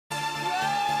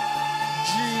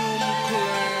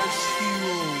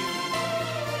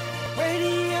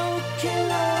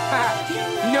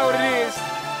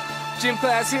Gym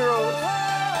class heroes.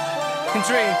 And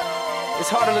Dream, it's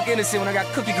hard to look innocent when I got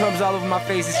cookie crumbs all over my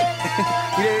faces.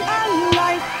 You dig? I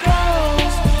like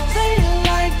girls, they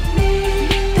like me.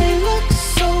 They look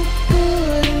so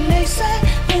good and they say,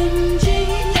 Benji,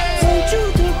 want you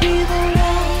to be the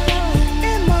one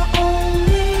and my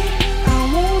only. I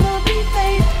wanna be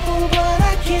faithful, but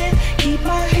I can't keep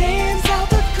my hands out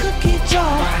the cookie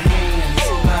jar. My hands can't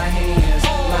keep my hands.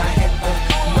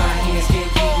 My hands can't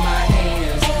keep my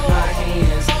hands.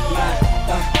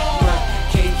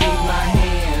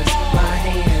 My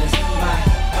hands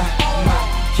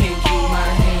can't keep my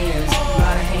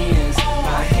hands.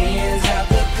 My hands out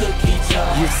the cookie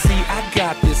jar. You see, I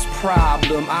got this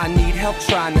problem, I need help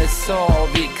trying to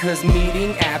solve it. Cause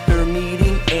meeting after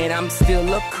meeting, and I'm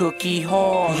still a cookie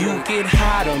whore. You can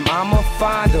hide them, I'ma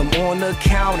find them on the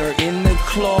counter in the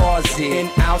closet. And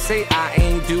I'll say I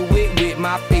ain't do it with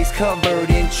my face covered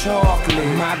in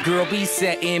chocolate. My girl be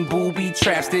setting booby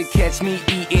traps to catch me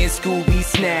eating Scooby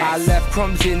snacks. I left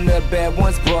crumbs in the bed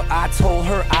once, but I told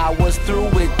her I was through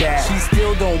with that. She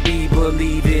still don't be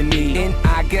believing me, and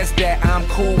I guess that I'm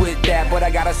cool with that. But I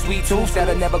got a sweet tooth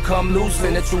that'll never come loose,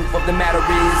 and the truth of the matter is,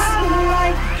 I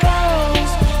like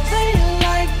girls, they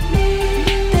like me.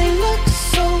 They look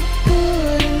so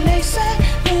good and they say,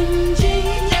 Benji,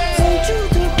 want you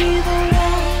to be the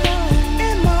one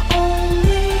and my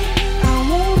only. I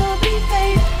wanna be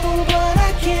faithful, but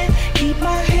I can't keep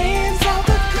my hands out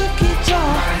the cookie jar.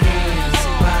 my hands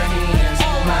can't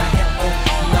keep my hands.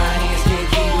 My hands can't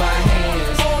keep my hands.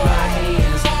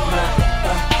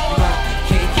 My hands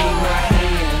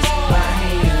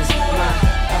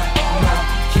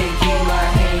can't keep my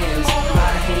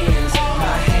hands.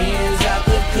 My hands out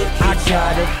the cookie jar. I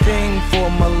got a thing for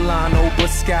Milano,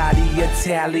 Biscotti,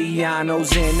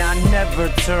 Italianos, and I never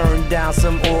turn down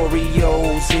some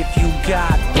Oreos. If you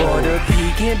got butter,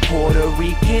 pecan, Puerto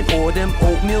Rican, or them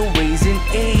oatmeal raisin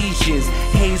Asians,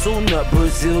 hazelnut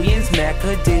Brazilians,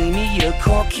 macadamia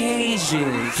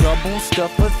Caucasians, double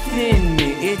stuff or thin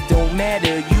mint, it don't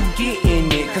matter, you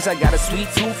getting it. Cause I got a sweet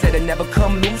tooth that'll never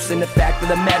come loose, and the fact of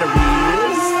the matter is,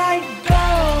 I like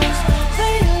girls,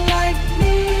 they like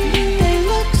me. They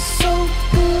look so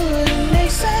good and they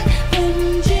say,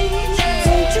 Benji,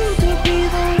 want you to be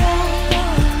the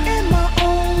one and my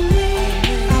only.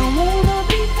 I wanna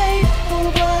be faithful,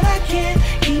 but I can't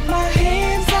keep my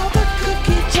hands out the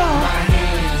cookie jar. my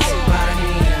hands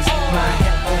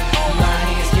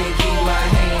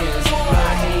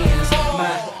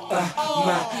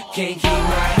can't keep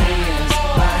my hands.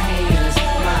 My hands can't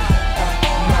keep my hands. My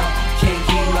hands can't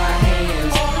keep my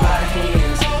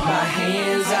hands. My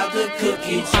hands out the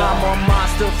cookie jar. I'm a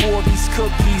monster for these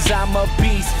cookies, I'm a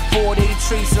beast. For they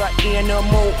treats are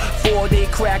animal, for they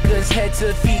crackers head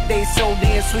to feet, they so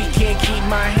damn sweet. Can't keep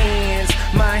my hands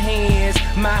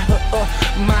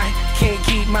can't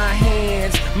keep my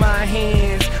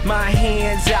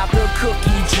hands out the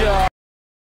cookie jar.